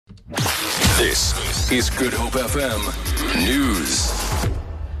This is Good Hope FM News.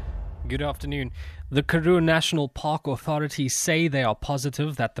 Good afternoon. The Karoo National Park authorities say they are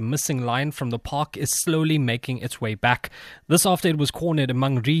positive that the missing lion from the park is slowly making its way back. This after it was cornered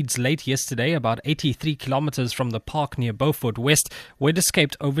among reeds late yesterday, about 83 kilometers from the park near Beaufort West, where it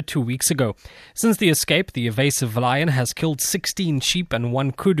escaped over 2 weeks ago. Since the escape, the evasive lion has killed 16 sheep and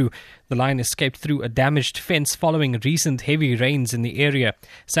 1 kudu. The lion escaped through a damaged fence following recent heavy rains in the area.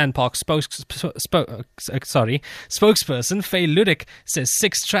 Sandpark spokesperson Faye Ludick says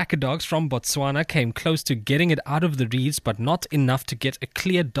 6 tracker dogs from Botswana came close to getting it out of the reeds, but not enough to get a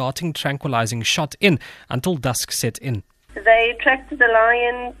clear darting tranquilizing shot in until dusk set in. They tracked the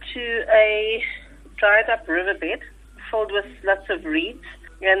lion to a dried up riverbed filled with lots of reeds,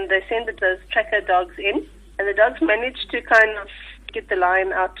 and they sent those tracker dogs in, and the dogs managed to kind of get the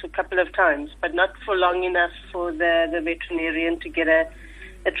lion out a couple of times, but not for long enough for the veterinarian to get a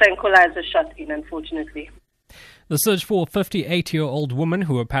tranquilizer shot in, unfortunately. The search for a 58-year-old woman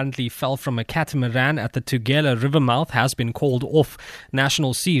who apparently fell from a catamaran at the Tugela River mouth has been called off.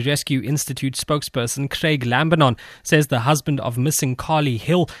 National Sea Rescue Institute spokesperson Craig Lambinon says the husband of missing Carly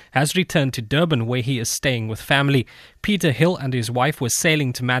Hill has returned to Durban, where he is staying with family. Peter Hill and his wife were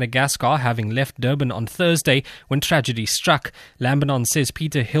sailing to Madagascar, having left Durban on Thursday when tragedy struck. Lambinon says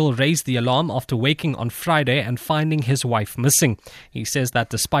Peter Hill raised the alarm after waking on Friday and finding his wife missing. He says that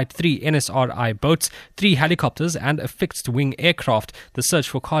despite 3 NSRI boats, 3 helicopters and a fixed-wing aircraft, the search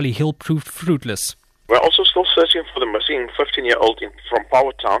for Carly Hill proved fruitless. We're also still searching for the missing 15-year-old from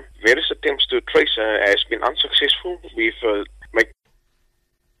Power Town. Various attempts to trace her has been unsuccessful. We've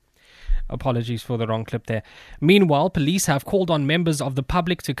Apologies for the wrong clip there. Meanwhile, police have called on members of the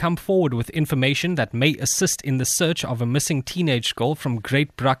public to come forward with information that may assist in the search of a missing teenage girl from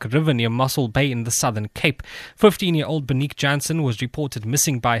Great Bruck River near Mossel Bay in the Southern Cape. 15-year-old Bonique Jansen was reported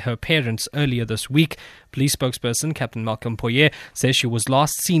missing by her parents earlier this week. Police spokesperson Captain Malcolm Poyer says she was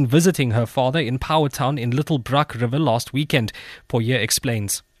last seen visiting her father in Powertown in Little Bruck River last weekend. Poyer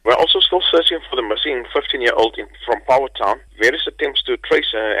explains. We're also still searching for the missing 15-year-old from Power Town. Various attempts to trace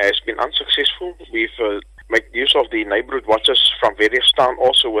her has been unsuccessful. We've made use of the neighborhood watchers from various towns,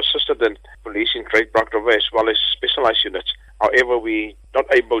 also assisted the police in Great Bruck River as well as specialized units. However, we're not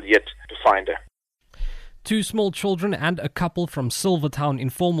able yet to find her. 2 small children and a couple from Silvertown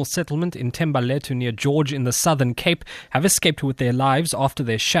informal settlement in Thembaletu near George in the Southern Cape have escaped with their lives after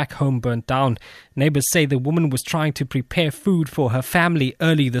their shack home burnt down. Neighbors say the woman was trying to prepare food for her family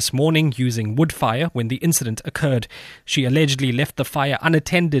early this morning using wood fire when the incident occurred. She allegedly left the fire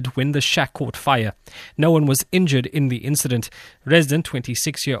unattended when the shack caught fire. No one was injured in the incident. Resident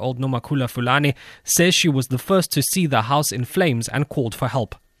 26-year-old Nomakula Fulani says she was the first to see the house in flames and called for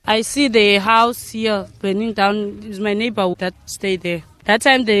help. I see the house here burning down. It's my neighbor that stayed there. That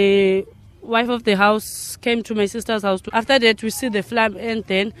time the wife of the house came to my sister's house. After that we see the flame, and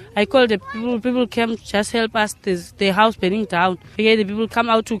then I called the people. People came just help us. The house burning down. Okay, the people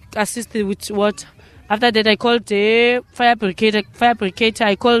come out to assist with water. After that I called the fire brigade.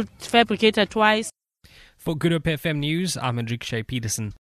 I called fire brigade twice. For Good Hope FM News, I'm Enrique Peterson.